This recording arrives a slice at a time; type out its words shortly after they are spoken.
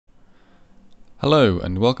Hello,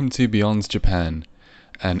 and welcome to Beyond Japan,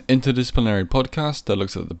 an interdisciplinary podcast that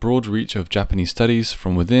looks at the broad reach of Japanese studies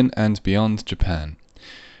from within and beyond Japan.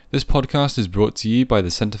 This podcast is brought to you by the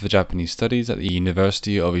Centre for Japanese Studies at the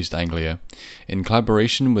University of East Anglia, in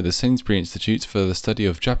collaboration with the Sainsbury Institute for the Study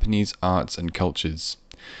of Japanese Arts and Cultures.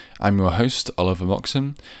 I'm your host, Oliver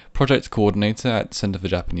Moxham, Project Coordinator at Centre for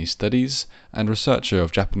Japanese Studies and researcher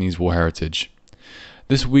of Japanese War Heritage.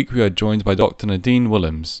 This week we are joined by Dr. Nadine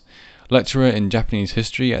Willems, lecturer in Japanese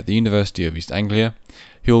history at the University of East Anglia,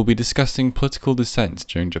 who will be discussing political dissent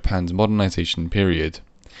during Japan's modernisation period.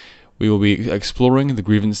 We will be exploring the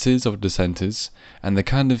grievances of dissenters and the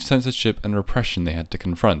kind of censorship and repression they had to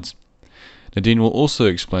confront. Nadine will also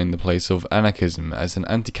explain the place of anarchism as an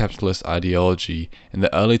anti-capitalist ideology in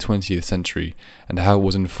the early 20th century and how it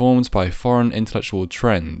was informed by foreign intellectual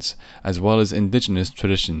trends as well as indigenous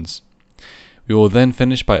traditions. We will then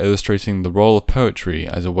finish by illustrating the role of poetry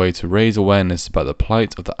as a way to raise awareness about the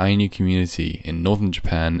plight of the Ainu community in northern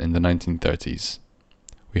Japan in the 1930s.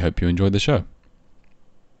 We hope you enjoyed the show.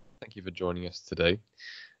 Thank you for joining us today.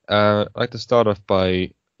 I'd like to start off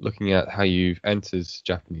by looking at how you've entered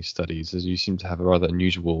Japanese studies, as you seem to have a rather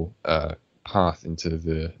unusual path into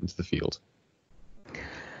the field.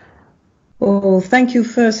 Well, thank you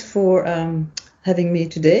first for having me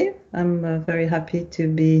today. I'm very happy to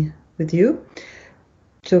be with you,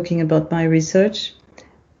 talking about my research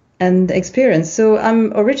and experience. So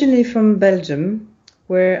I'm originally from Belgium,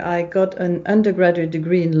 where I got an undergraduate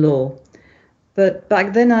degree in law. But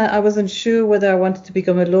back then I wasn't sure whether I wanted to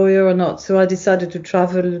become a lawyer or not, so I decided to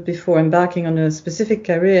travel before embarking on a specific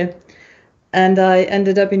career. And I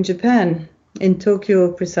ended up in Japan, in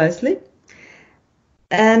Tokyo precisely.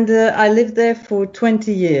 And I lived there for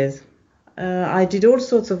 20 years. I did all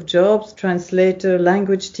sorts of jobs: translator,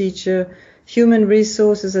 language teacher, human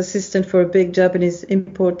resources assistant for a big Japanese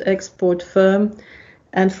import-export firm.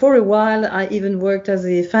 And for a while, I even worked as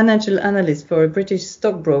a financial analyst for a British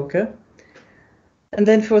stockbroker. And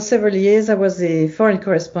then for several years, I was a foreign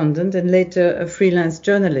correspondent and later a freelance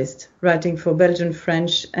journalist, writing for Belgian,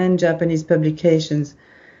 French, and Japanese publications.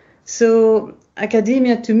 So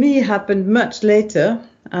academia to me happened much later.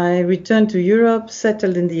 I returned to Europe,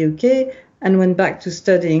 settled in the UK, and went back to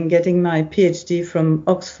studying, getting my PhD from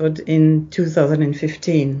Oxford in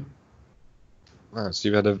 2015. Wow, so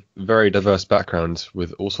you've had a very diverse background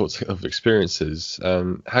with all sorts of experiences.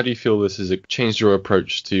 How do you feel this has changed your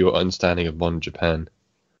approach to your understanding of modern Japan?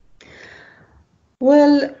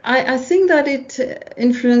 Well, I think that it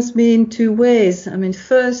influenced me in two ways. I mean,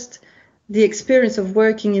 first, the experience of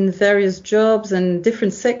working in various jobs and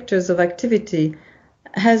different sectors of activity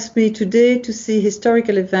helps me today to see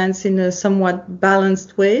historical events in a somewhat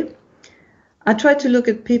balanced way. I try to look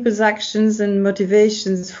at people's actions and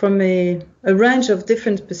motivations from a range of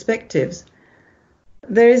different perspectives.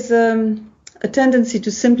 There is a tendency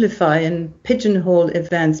to simplify and pigeonhole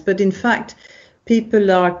events, but in fact,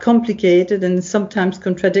 people are complicated and sometimes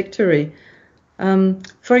contradictory.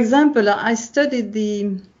 For example, I studied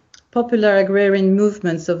the popular agrarian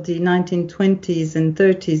movements of the 1920s and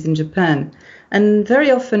 30s in Japan. And very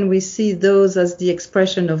often we see those as the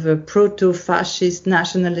expression of a proto-fascist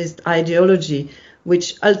nationalist ideology,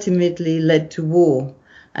 which ultimately led to war.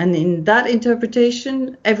 And in that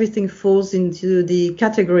interpretation, everything falls into the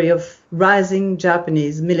category of rising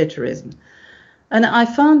Japanese militarism. And I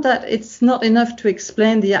found that it's not enough to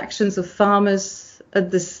explain the actions of farmers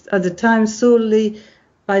at the time solely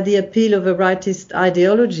by the appeal of a rightist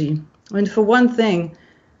ideology. And for one thing,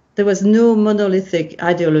 there was no monolithic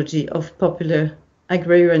ideology of popular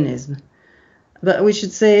agrarianism. But we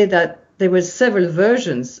should say that there were several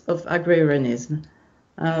versions of agrarianism.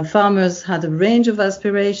 Farmers had a range of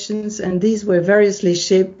aspirations, and these were variously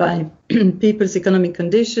shaped by people's economic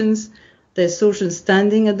conditions, their social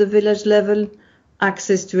standing at the village level,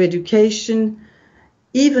 access to education.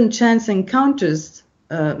 Even chance encounters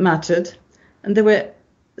mattered, and there were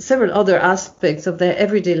several other aspects of their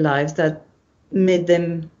everyday lives that made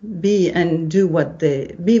them be and do what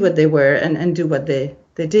they were and do what they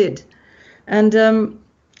did. And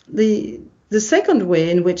the second way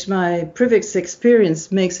in which my previous experience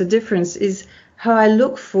makes a difference is how I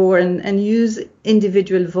look for and use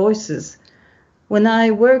individual voices. When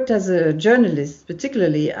I worked as a journalist,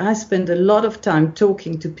 particularly, I spent a lot of time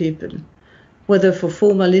talking to people, whether for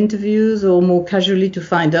formal interviews or more casually to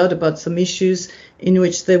find out about some issues in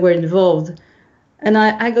which they were involved. And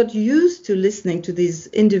I got used to listening to these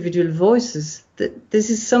individual voices.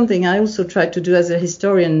 This is something I also try to do as a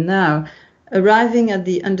historian now, arriving at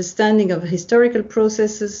the understanding of historical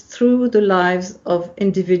processes through the lives of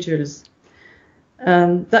individuals.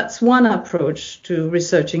 That's one approach to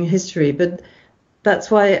researching history, but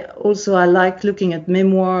that's why also I like looking at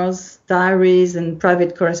memoirs, diaries, and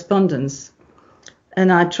private correspondence.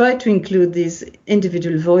 And I try to include these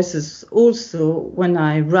individual voices also when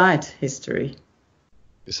I write history.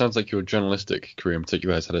 It sounds like your journalistic career in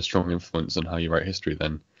particular has had a strong influence on how you write history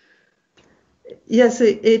then. Yes,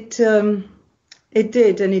 it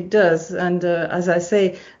did, and it does. And as I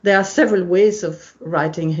say, there are several ways of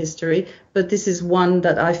writing history, but this is one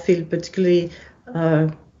that I feel particularly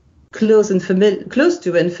close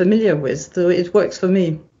to and familiar with, so it works for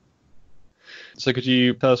me. So could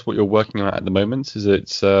you tell us what you're working on at the moment? Is it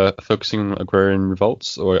focusing on agrarian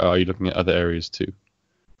revolts, or are you looking at other areas too?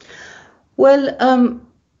 Well,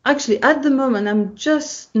 actually, at the moment, I'm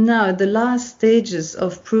just now at the last stages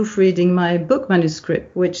of proofreading my book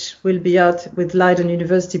manuscript, which will be out with Leiden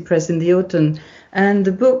University Press in the autumn. And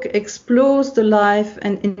the book explores the life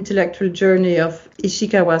and intellectual journey of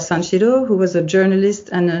Ishikawa Sanshiro, who was a journalist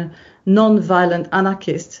and a non-violent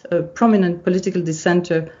anarchist, a prominent political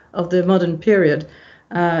dissenter of the modern period.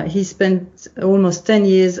 He spent almost 10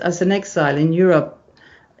 years as an exile in Europe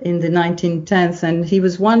in the 1910s, and he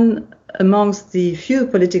was one amongst the few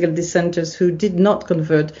political dissenters who did not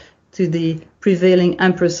convert to the prevailing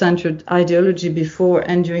emperor-centered ideology before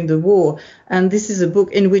and during the war. And this is a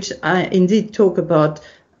book in which I indeed talk about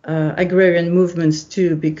agrarian movements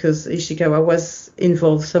too, because Ishikawa was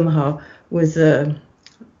involved somehow with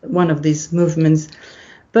one of these movements.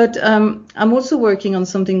 But I'm also working on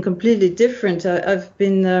something completely different. I've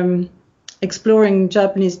been exploring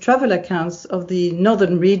Japanese travel accounts of the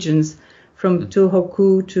northern regions from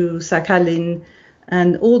Tohoku to Sakhalin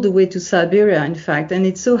and all the way to Siberia, in fact. And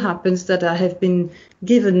it so happens that I have been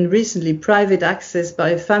given recently private access by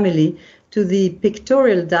a family to the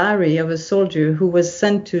pictorial diary of a soldier who was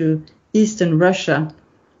sent to Eastern Russia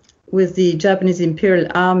with the Japanese Imperial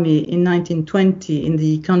Army in 1920 in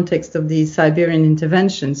the context of the Siberian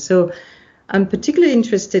intervention. So I'm particularly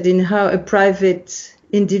interested in how a private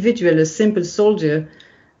individual, a simple soldier,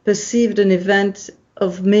 perceived an event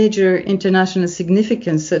of major international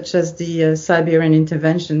significance, such as the Siberian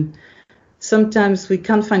intervention. Sometimes we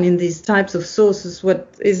can't find in these types of sources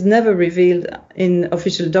what is never revealed in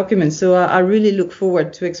official documents. So I really look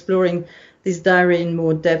forward to exploring this diary in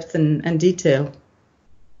more depth and detail.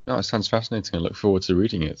 Oh, it sounds fascinating. I look forward to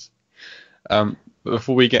reading it.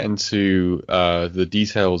 Before we get into the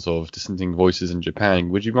details of dissenting voices in Japan,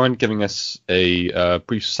 would you mind giving us a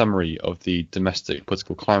brief summary of the domestic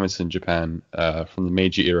political climate in Japan from the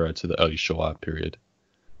Meiji era to the early Showa period?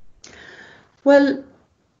 Well,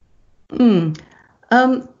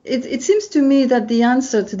 it seems to me that the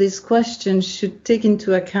answer to this question should take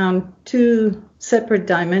into account two separate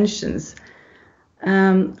dimensions.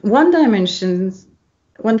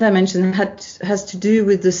 One dimension has to do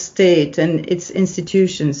with the state and its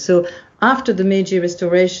institutions. So after the Meiji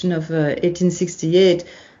Restoration of 1868,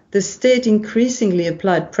 the state increasingly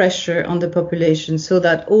applied pressure on the population so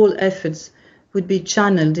that all efforts would be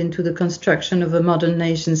channeled into the construction of a modern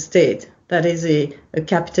nation state. That is a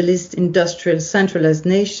capitalist, industrial, centralized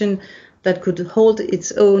nation that could hold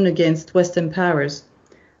its own against Western powers.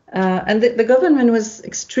 And the government was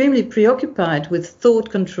extremely preoccupied with thought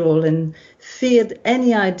control and feared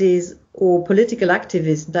any ideas or political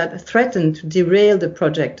activists that threatened to derail the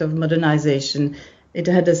project of modernization it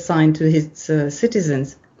had assigned to its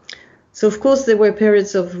citizens. So, of course, there were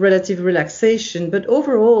periods of relative relaxation, but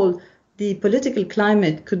overall, the political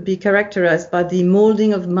climate could be characterized by the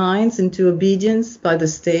molding of minds into obedience by the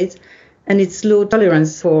state and its low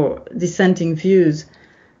tolerance for dissenting views.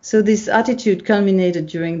 So this attitude culminated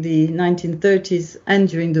during the 1930s and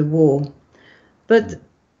during the war. But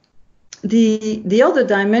the other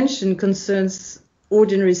dimension concerns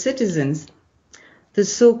ordinary citizens. The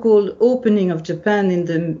so-called opening of Japan in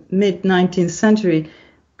the mid-19th century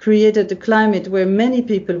created a climate where many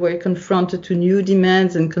people were confronted to new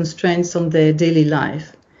demands and constraints on their daily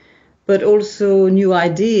life, but also new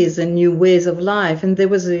ideas and new ways of life. And there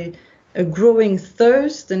was a growing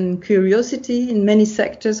thirst and curiosity in many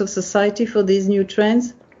sectors of society for these new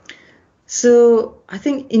trends. So I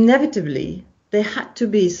think inevitably there had to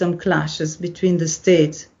be some clashes between the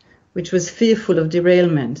state, which was fearful of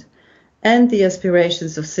derailment, and the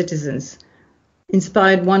aspirations of citizens,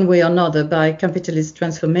 inspired one way or another by capitalist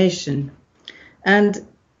transformation. And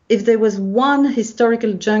if there was one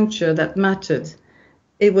historical juncture that mattered,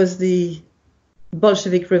 it was the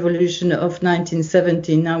Bolshevik Revolution of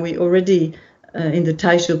 1917. Now we already in the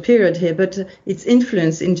Taisho period here, but its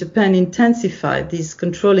influence in Japan intensified this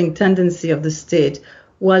controlling tendency of the state,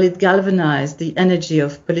 while it galvanized the energy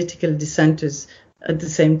of political dissenters at the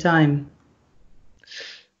same time.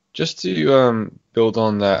 Just to build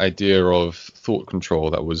on that idea of thought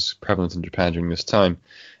control that was prevalent in Japan during this time,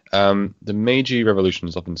 the Meiji Revolution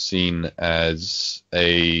is often seen as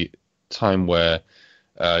a time where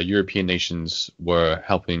European nations were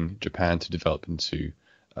helping Japan to develop into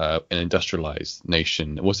an industrialized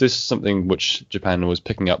nation. Was this something which Japan was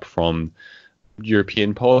picking up from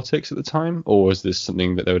European politics at the time, or was this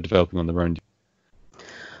something that they were developing on their own?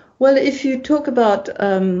 Well, if you talk about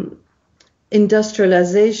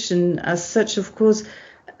industrialization as such, of course,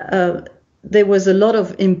 there was a lot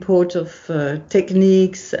of import of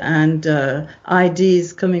techniques and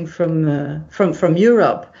ideas coming from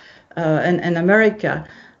Europe and America,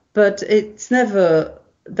 but it's never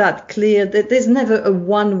that clear. There's never a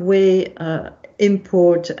one-way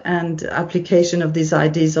import and application of these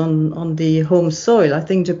ideas on the home soil. I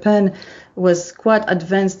think Japan was quite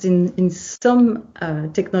advanced in some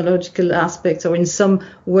technological aspects, or in some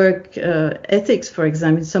work ethics, for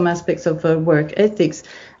example, in some aspects of work ethics,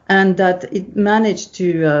 and that it managed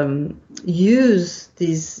to use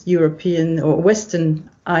these European or Western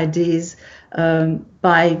ideas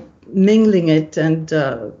by mingling it and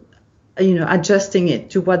adjusting it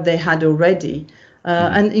to what they had already.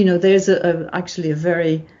 And there's actually a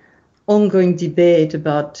very ongoing debate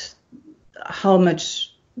about how much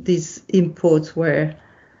these imports were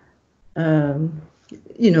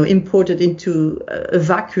imported into a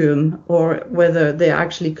vacuum, or whether they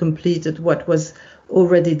actually completed what was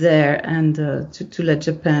already there, and to let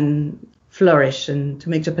Japan flourish, and to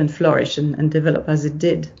make Japan flourish and develop as it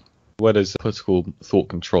did. Where does political thought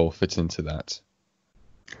control fit into that?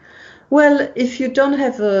 Well, if you don't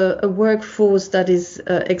have a workforce that is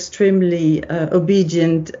extremely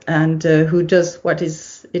obedient and who does what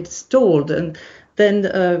it's told, and then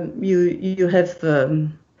you have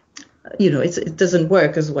it doesn't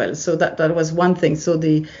work as well. So that was one thing. So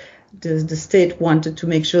the state wanted to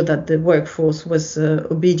make sure that the workforce was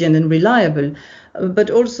obedient and reliable, but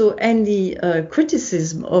also any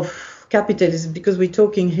criticism of capitalism, because we're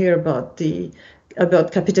talking here about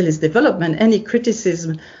capitalist development. Any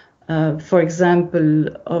criticism, for example,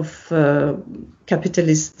 of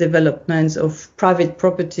capitalist developments of private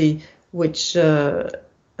property, which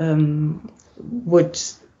would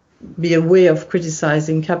be a way of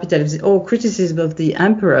criticizing capitalism, or criticism of the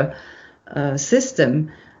emperor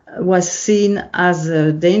system, was seen as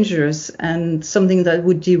dangerous and something that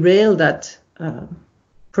would derail that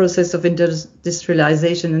process of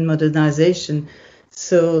industrialization and modernization.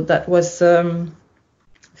 So that was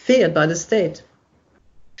feared by the state.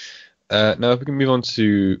 Now, if we can move on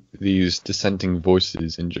to these dissenting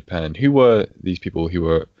voices in Japan, who were these people who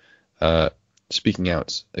were speaking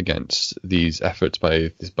out against these efforts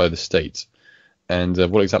by the state, and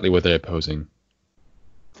what exactly were they opposing?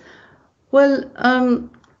 Well,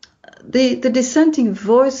 the dissenting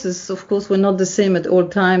voices, of course, were not the same at all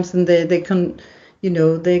times, and they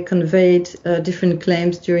conveyed different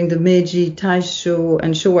claims during the Meiji, Taisho,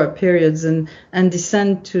 and Showa periods, and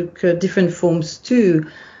dissent took different forms too.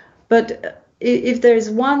 But if there is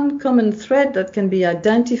one common thread that can be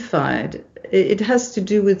identified, it has to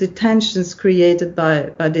do with the tensions created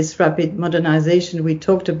by this rapid modernization we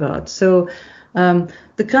talked about. So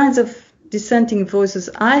the kinds of dissenting voices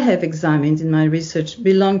I have examined in my research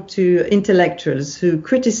belong to intellectuals who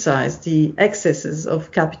criticize the excesses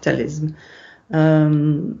of capitalism. A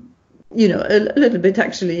little bit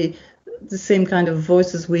actually the same kind of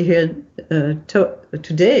voices we hear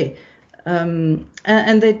today.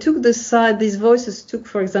 And they took the side, these voices took,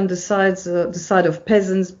 for example, the side of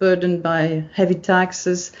peasants burdened by heavy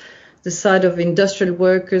taxes, the side of industrial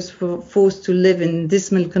workers forced to live in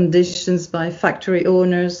dismal conditions by factory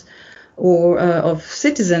owners, or of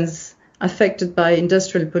citizens affected by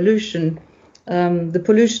industrial pollution. The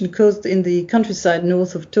pollution caused in the countryside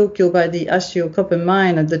north of Tokyo by the Ashio copper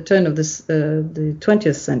mine at the turn of the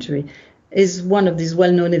 20th century is one of these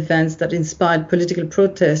well-known events that inspired political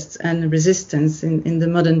protests and resistance in the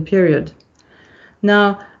modern period.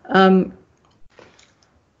 Now,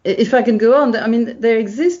 if I can go on, there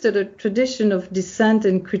existed a tradition of dissent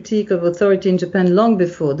and critique of authority in Japan long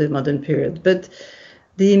before the modern period, but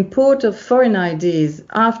the import of foreign ideas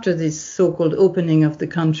after this so-called opening of the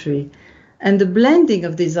country and the blending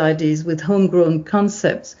of these ideas with homegrown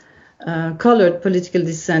concepts colored political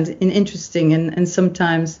dissent in interesting and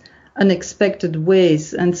sometimes unexpected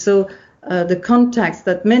ways. And so the contacts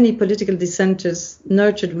that many political dissenters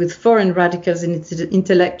nurtured with foreign radicals and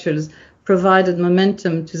intellectuals provided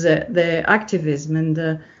momentum to their activism,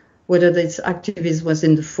 and whether this activism was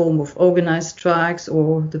in the form of organized strikes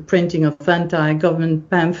or the printing of anti-government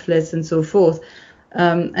pamphlets and so forth.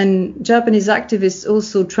 And Japanese activists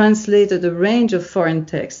also translated a range of foreign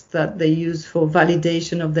texts that they use for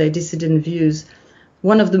validation of their dissident views.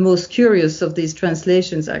 One of the most curious of these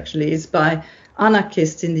translations, actually, is by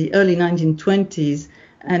anarchists in the early 1920s,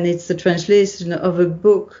 and it's the translation of a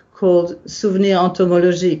book called Souvenirs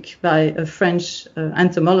entomologiques by a French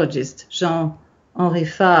entomologist, Jean-Henri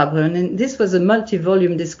Fabre. And this was a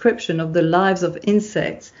multi-volume description of the lives of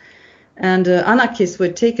insects. And anarchists were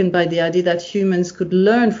taken by the idea that humans could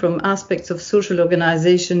learn from aspects of social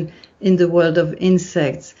organization in the world of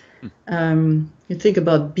insects. You think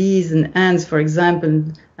about bees and ants, for example,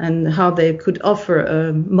 and how they could offer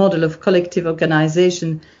a model of collective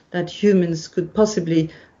organization that humans could possibly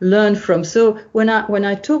learn from. So when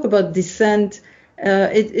I talk about dissent,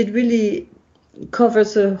 it really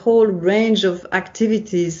covers a whole range of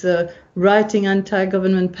activities, writing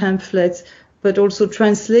anti-government pamphlets, but also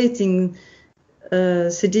translating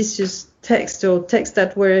seditious text or texts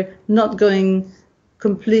that were not going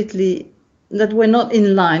completely, that were not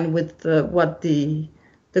in line with what the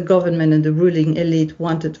government and the ruling elite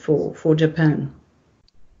wanted for Japan.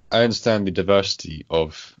 I understand the diversity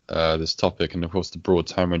of this topic and, of course, the broad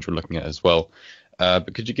time range we're looking at as well.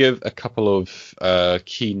 But could you give a couple of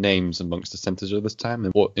key names amongst dissenters of this time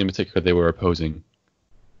and what in particular they were opposing?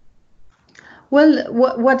 Well,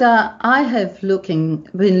 what I have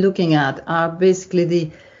been looking at are basically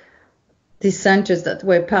the dissenters that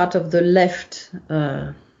were part of the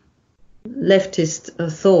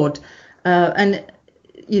leftist thought, and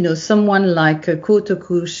someone like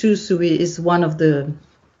Kotoku Shusui is one of the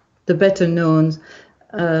better known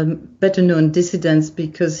dissidents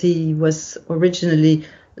because he was originally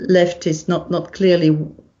leftist, not clearly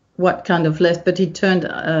what kind of left, but he turned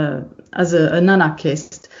as an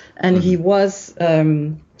anarchist, and he was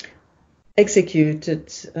tried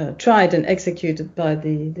and executed by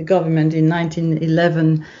the government in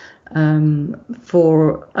 1911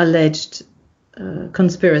 for alleged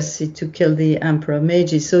conspiracy to kill the Emperor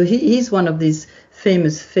Meiji. So he's one of these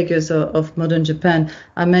famous figures of modern Japan.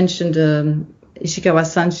 I mentioned Ishikawa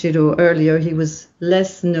Sanshiro earlier. He was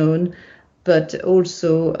less known, but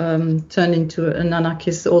also turned into an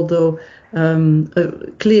anarchist, although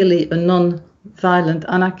clearly a non-violent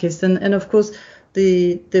anarchist. And of course,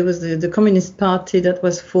 there was the Communist Party that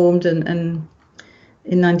was formed and in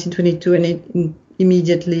 1922, and it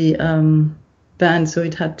immediately banned, so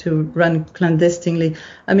it had to run clandestinely.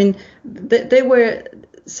 I mean, there were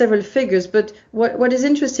several figures, but what is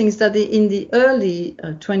interesting is that in the early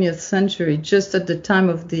 20th century, just at the time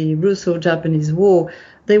of the Russo-Japanese War,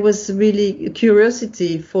 there was really a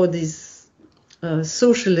curiosity for these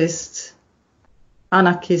socialist,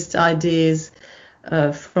 anarchist ideas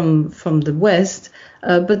from the West,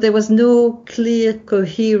 but there was no clear,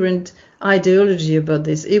 coherent ideology about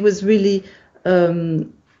this. It was really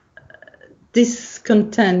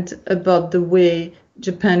discontent about the way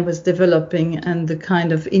Japan was developing and the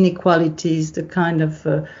kind of inequalities, the kind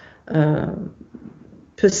of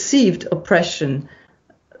perceived oppression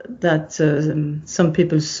that some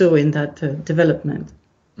people saw in that development.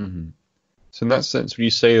 Mm-hmm. So in that sense, would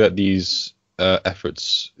you say that these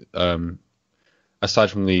efforts,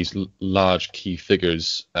 aside from these large key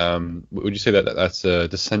figures, would you say that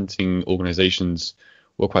dissenting organizations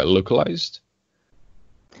were quite localized?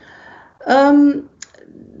 Well,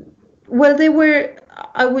 they were.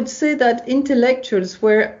 I would say that intellectuals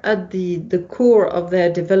were at the core of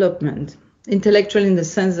their development. Intellectual in the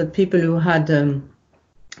sense that people who had, an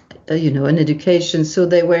education. So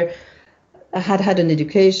they had an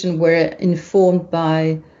education, were informed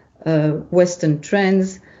by Western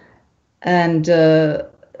trends, and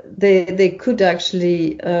they could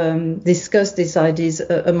actually discuss these ideas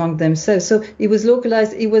among themselves. So it was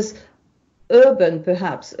localized. It was urban,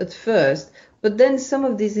 perhaps at first. But then some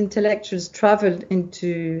of these intellectuals traveled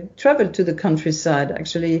to the countryside,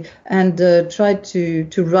 actually, and tried to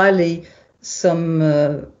rally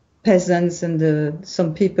some peasants and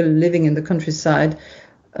some people living in the countryside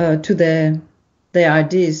to their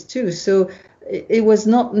ideas too. So it was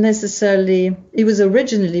not necessarily. It was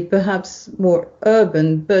originally perhaps more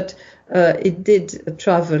urban, but it did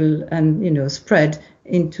travel and spread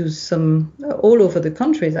into some all over the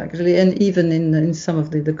countries actually, and even in some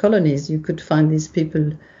of the colonies you could find these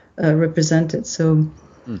people represented. So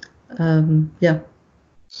yeah.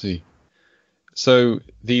 See. So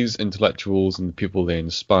these intellectuals and the people they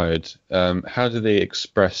inspired, how do they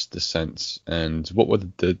express dissent, and what were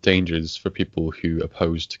the dangers for people who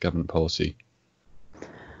opposed government policy?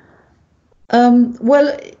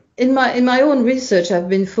 Well, In my own research, I've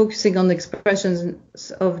been focusing on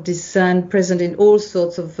expressions of dissent present in all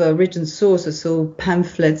sorts of written sources, so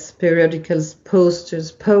pamphlets, periodicals,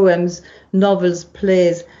 posters, poems, novels,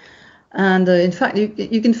 plays. And in fact,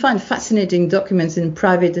 you can find fascinating documents in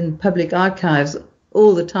private and public archives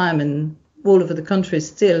all the time and all over the country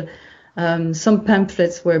still. Some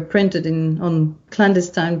pamphlets were printed on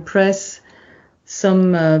clandestine press.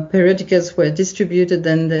 Some periodicals were distributed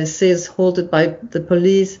and their sales halted by the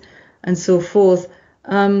police and so forth.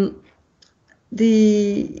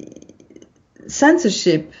 The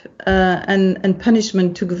censorship and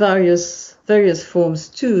punishment took various forms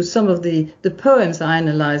too. Some of the poems I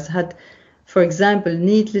analyzed had, for example,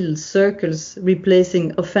 neat little circles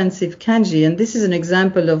replacing offensive kanji. And this is an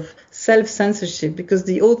example of self-censorship because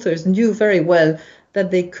the authors knew very well that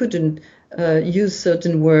they couldn't use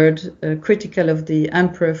certain words, critical of the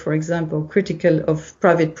emperor, for example, critical of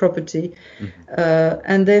private property.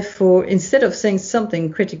 And therefore, instead of saying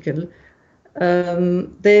something critical,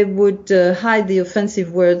 they would hide the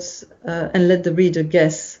offensive words and let the reader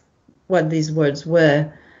guess what these words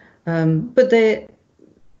were. But there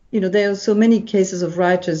are so many cases of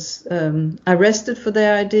writers arrested for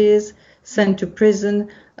their ideas, sent to prison,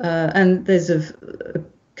 and there's a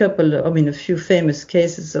few famous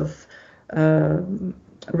cases of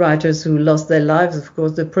writers who lost their lives. Of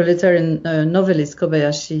course, the proletarian novelist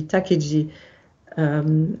Kobayashi Takiji,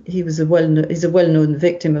 he's a well-known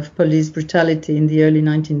victim of police brutality in the early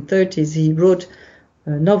 1930s. He wrote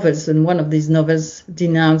novels, and one of these novels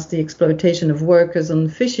denounced the exploitation of workers on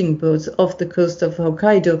fishing boats off the coast of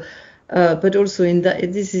Hokkaido. But also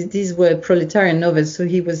these were proletarian novels, so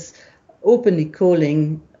he was openly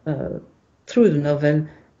calling through the novel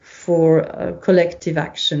for collective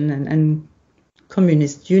action and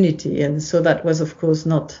communist unity, and so that was, of course,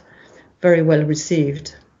 not very well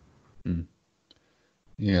received.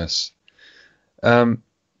 Yes.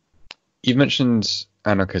 You've mentioned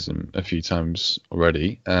anarchism a few times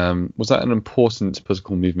already. Was that an important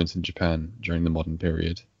political movement in Japan during the modern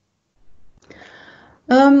period?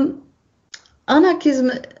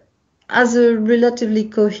 Anarchism, as a relatively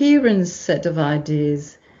coherent set of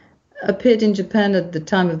ideas, appeared in Japan at the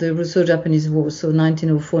time of the Russo-Japanese War, so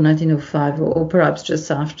 1904, 1905, or perhaps just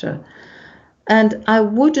after. And I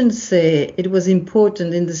wouldn't say it was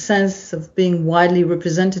important in the sense of being widely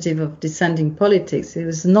representative of dissenting politics. It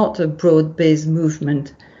was not a broad-based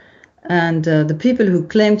movement. And the people who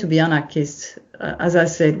claimed to be anarchists, as I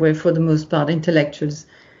said, were for the most part intellectuals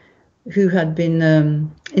who had been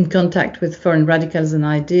in contact with foreign radicals and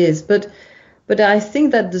ideas. But I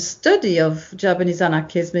think that the study of Japanese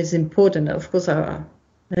anarchism is important. Of course,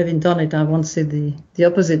 having done it, I won't say the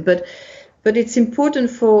opposite. But it's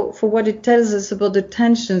important for what it tells us about the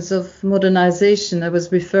tensions of modernization I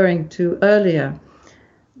was referring to earlier.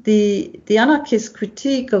 The anarchist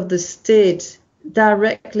critique of the state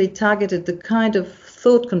directly targeted the kind of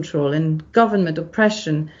thought control and government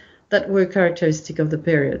oppression that were characteristic of the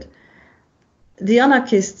period. The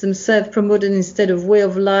anarchists themselves promoted instead a way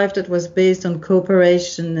of life that was based on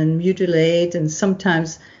cooperation and mutual aid, and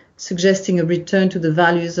sometimes suggesting a return to the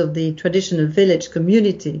values of the traditional village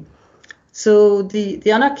community. So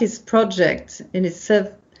the anarchist project in itself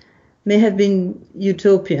may have been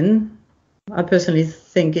utopian. I personally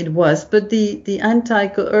think it was, but the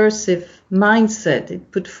anti-coercive mindset it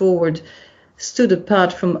put forward stood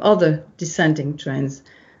apart from other dissenting trends.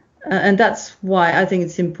 And that's why I think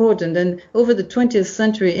it's important. And over the 20th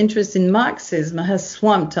century, interest in Marxism has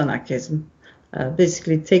swamped anarchism,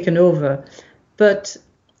 basically taken over. But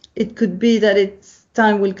it could be that its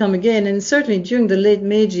time will come again. And certainly during the late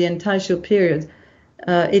Meiji and Taisho period,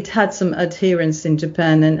 it had some adherents in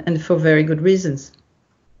Japan, and for very good reasons.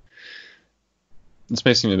 This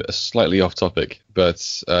may seem a slightly off topic,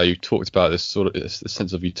 but you talked about this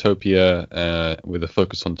sense of utopia with a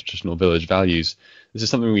focus on traditional village values. This is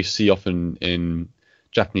something we see often in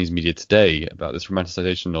Japanese media today, about this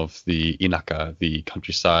romanticization of the inaka, the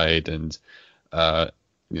countryside, and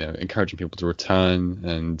encouraging people to return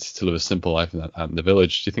and to live a simple life in the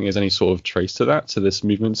village. Do you think there's any sort of trace to this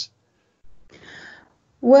movement?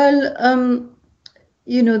 Well,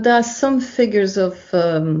 there are some figures of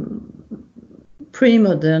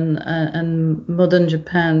pre-modern and modern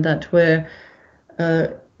Japan that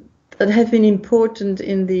have been important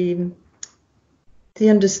in the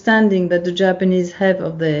understanding that the Japanese have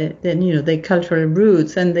of their cultural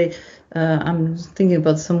roots. And I'm thinking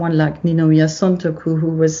about someone like Ninomiya Sontoku,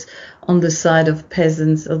 who was on the side of the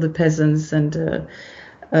peasants, and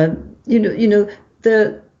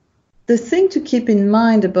the thing to keep in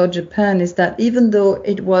mind about Japan is that even though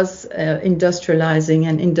it was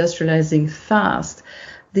industrializing fast,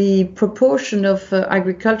 the proportion of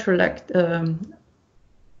agricultural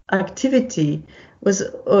activity was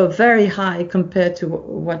very high compared to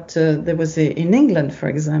what there was in England, for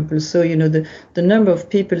example. So, the number of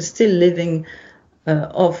people still living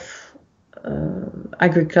off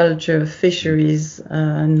agriculture, fisheries,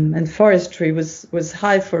 and forestry was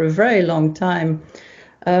high for a very long time.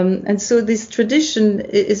 And so this tradition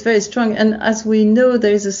is very strong. And as we know,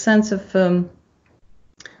 there is a sense of the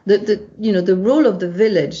role of the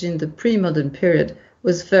village in the pre-modern period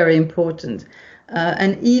was very important.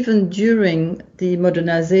 And even during the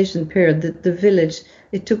modernization period, the village,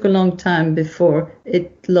 it took a long time before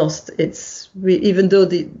it lost its, even though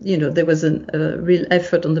there was a real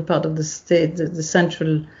effort on the part of the state, the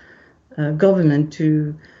central government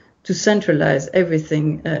to centralize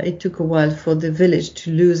everything. It took a while for the village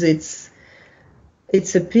to lose its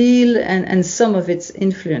appeal and some of its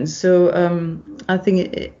influence. So I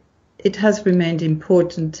think it has remained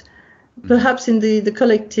important, perhaps in the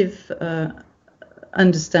collective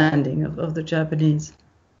understanding of the Japanese.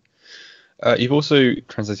 You've also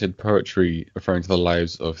translated poetry referring to the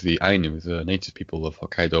lives of the Ainu, the native people of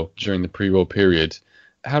Hokkaido, during the pre-war period.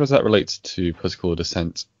 How does that relate to political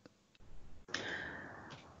dissent?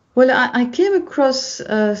 Well, I came across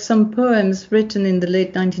some poems written in the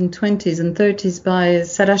late 1920s and 30s by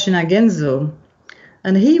Sarashina Genzo,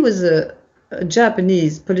 and he was a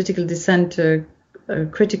Japanese political dissenter,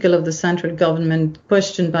 critical of the central government,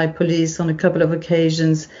 questioned by police on a couple of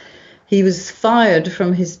occasions. He was fired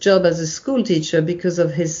from his job as a school teacher because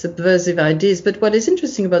of his subversive ideas. But what is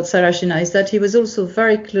interesting about Sarashina is that he was also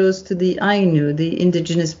very close to the Ainu, the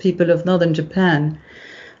indigenous people of northern Japan.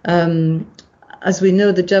 As we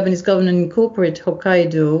know, the Japanese government incorporated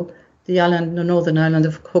Hokkaido, the northern island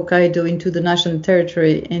of Hokkaido, into the national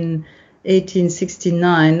territory in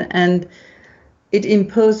 1869, and it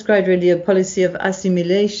imposed gradually a policy of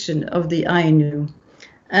assimilation of the Ainu.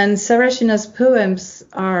 And Sarashina's poems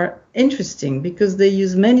are interesting because they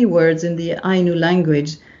use many words in the Ainu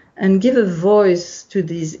language and give a voice to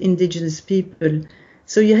these indigenous people.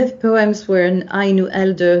 So you have poems where an Ainu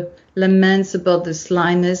elder laments about the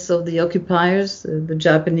slyness of the occupiers, the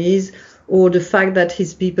Japanese, or the fact that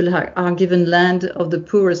his people are given land of the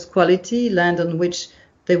poorest quality, land on which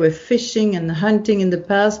they were fishing and hunting in the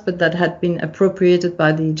past, but that had been appropriated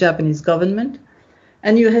by the Japanese government.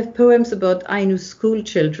 And you have poems about Ainu school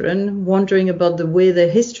children wondering about the way their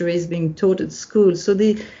history is being taught at school. So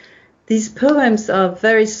these poems are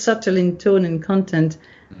very subtle in tone and content,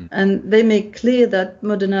 and they make clear that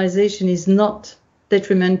modernization is not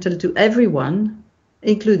detrimental to everyone,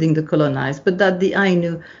 including the colonized, but that the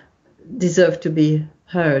Ainu deserve to be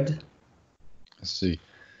heard. I see.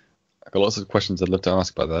 I've got lots of questions I'd love to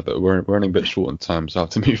ask about that, but we're running a bit short on time, so I have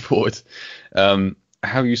to move forward.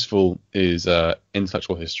 How useful is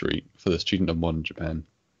intellectual history for the student of modern Japan?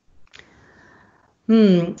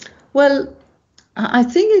 Well, I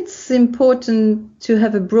think it's important to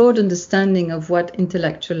have a broad understanding of what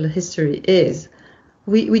intellectual history is.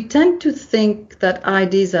 We tend to think that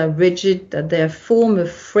ideas are rigid, that they form a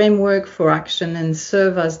framework for action and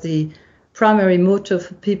serve as the primary motor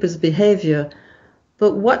for people's behavior.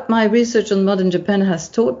 But what my research on modern Japan has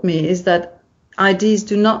taught me is that ideas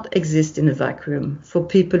do not exist in a vacuum for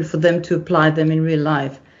them to apply them in real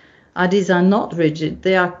life. Ideas are not rigid.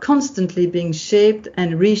 They are constantly being shaped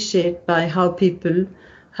and reshaped by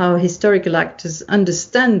how historical actors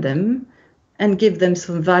understand them and give them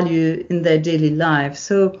some value in their daily life.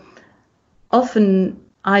 So often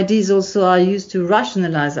ideas also are used to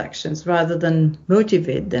rationalize actions rather than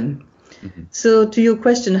motivate them. Mm-hmm. So to your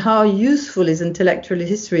question, how useful is intellectual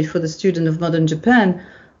history for the student of modern Japan?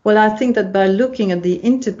 Well, I think that by looking at the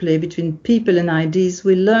interplay between people and ideas,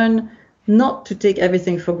 we learn not to take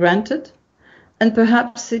everything for granted. And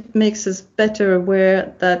perhaps it makes us better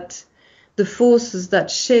aware that the forces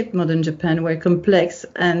that shaped modern Japan were complex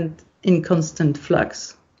and in constant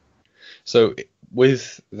flux. So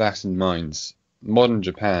with that in mind, modern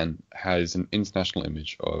Japan has an international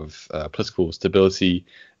image of political stability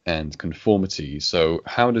and conformity. So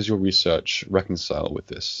how does your research reconcile with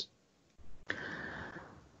this?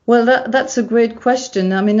 Well, that's a great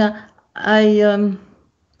question. I mean, I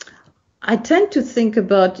tend to think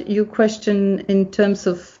about your question in terms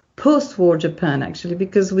of post-war Japan, actually,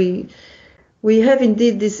 because we have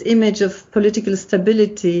indeed this image of political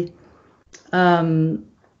stability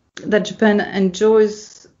that Japan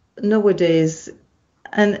enjoys nowadays,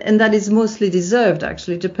 and that is mostly deserved,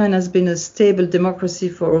 actually. Japan has been a stable democracy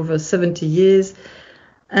for over 70 years,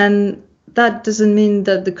 and that doesn't mean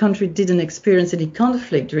that the country didn't experience any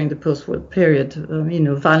conflict during the post-war period.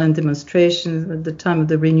 Violent demonstrations at the time of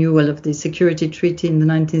the renewal of the Security Treaty in the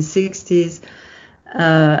 1960s.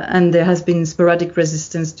 And there has been sporadic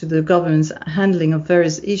resistance to the government's handling of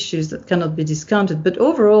various issues that cannot be discounted. But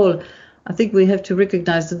overall, I think we have to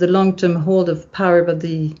recognize that the long-term hold of power by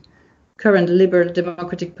the current Liberal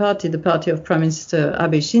Democratic Party, the party of Prime Minister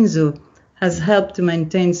Abe Shinzo, has helped to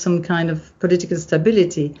maintain some kind of political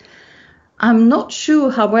stability. I'm not sure,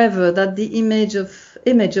 however, that the image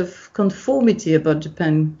of conformity about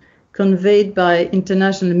Japan conveyed by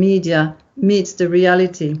international media meets the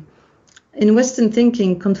reality. In Western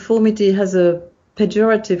thinking, conformity has a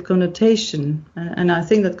pejorative connotation, and I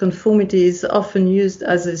think that conformity is often used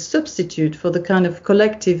as a substitute for the kind of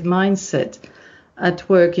collective mindset at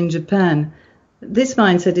work in Japan. This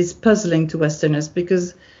mindset is puzzling to Westerners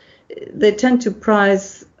because they tend to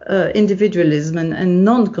prize individualism and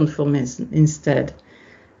non-conformism instead.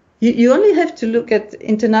 You only have to look at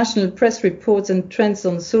international press reports and trends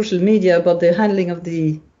on social media about the handling of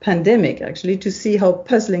the pandemic, actually, to see how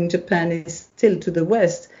puzzling Japan is still to the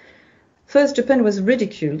West. First, Japan was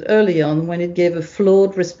ridiculed early on when it gave a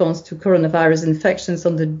flawed response to coronavirus infections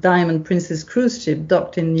on the Diamond Princess cruise ship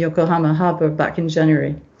docked in Yokohama harbor back in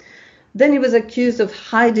January. Then it was accused of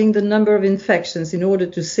hiding the number of infections in order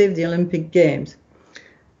to save the Olympic Games.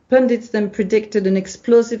 Pundits then predicted an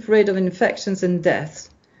explosive rate of infections and deaths.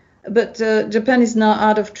 But Japan is now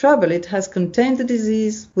out of trouble. It has contained the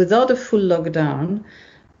disease without a full lockdown,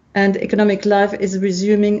 and economic life is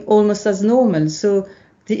resuming almost as normal. So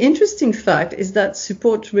the interesting fact is that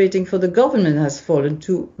support rating for the government has fallen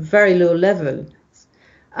to very low level.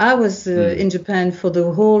 I was in Japan for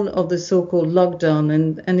the whole of the so-called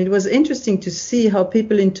lockdown, and it was interesting to see how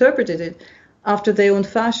people interpreted it after their own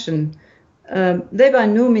fashion. They by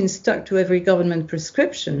no means stuck to every government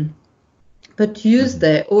prescription, but used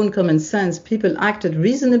their own common sense. People acted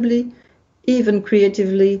reasonably, even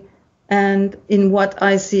creatively, and in what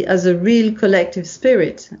I see as a real collective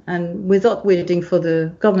spirit, and without waiting for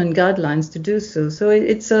the government guidelines to do so. So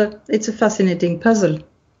it's a fascinating puzzle.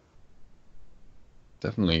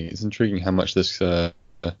 Definitely. It's intriguing how much the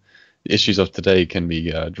issues of today can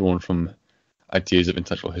be drawn from ideas of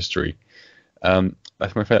intellectual history. I'm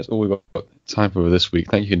afraid that's all we've got time for this week.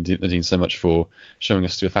 Thank you, Nadine, so much for showing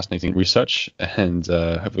us your fascinating research, and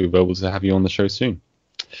hopefully we'll be able to have you on the show soon.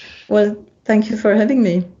 Well, thank you for having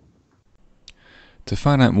me. To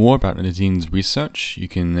find out more about Nadine's research, you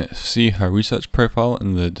can see her research profile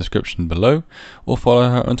in the description below, or follow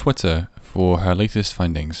her on Twitter for her latest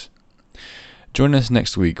findings. Join us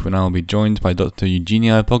next week when I will be joined by Dr.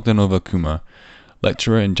 Eugenia Bogdanova-Kuma,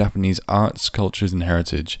 lecturer in Japanese arts, cultures and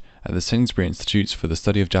heritage at the Sainsbury Institute for the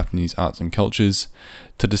Study of Japanese Arts and Cultures,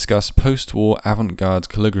 to discuss post-war avant-garde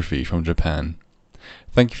calligraphy from Japan.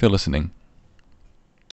 Thank you for listening.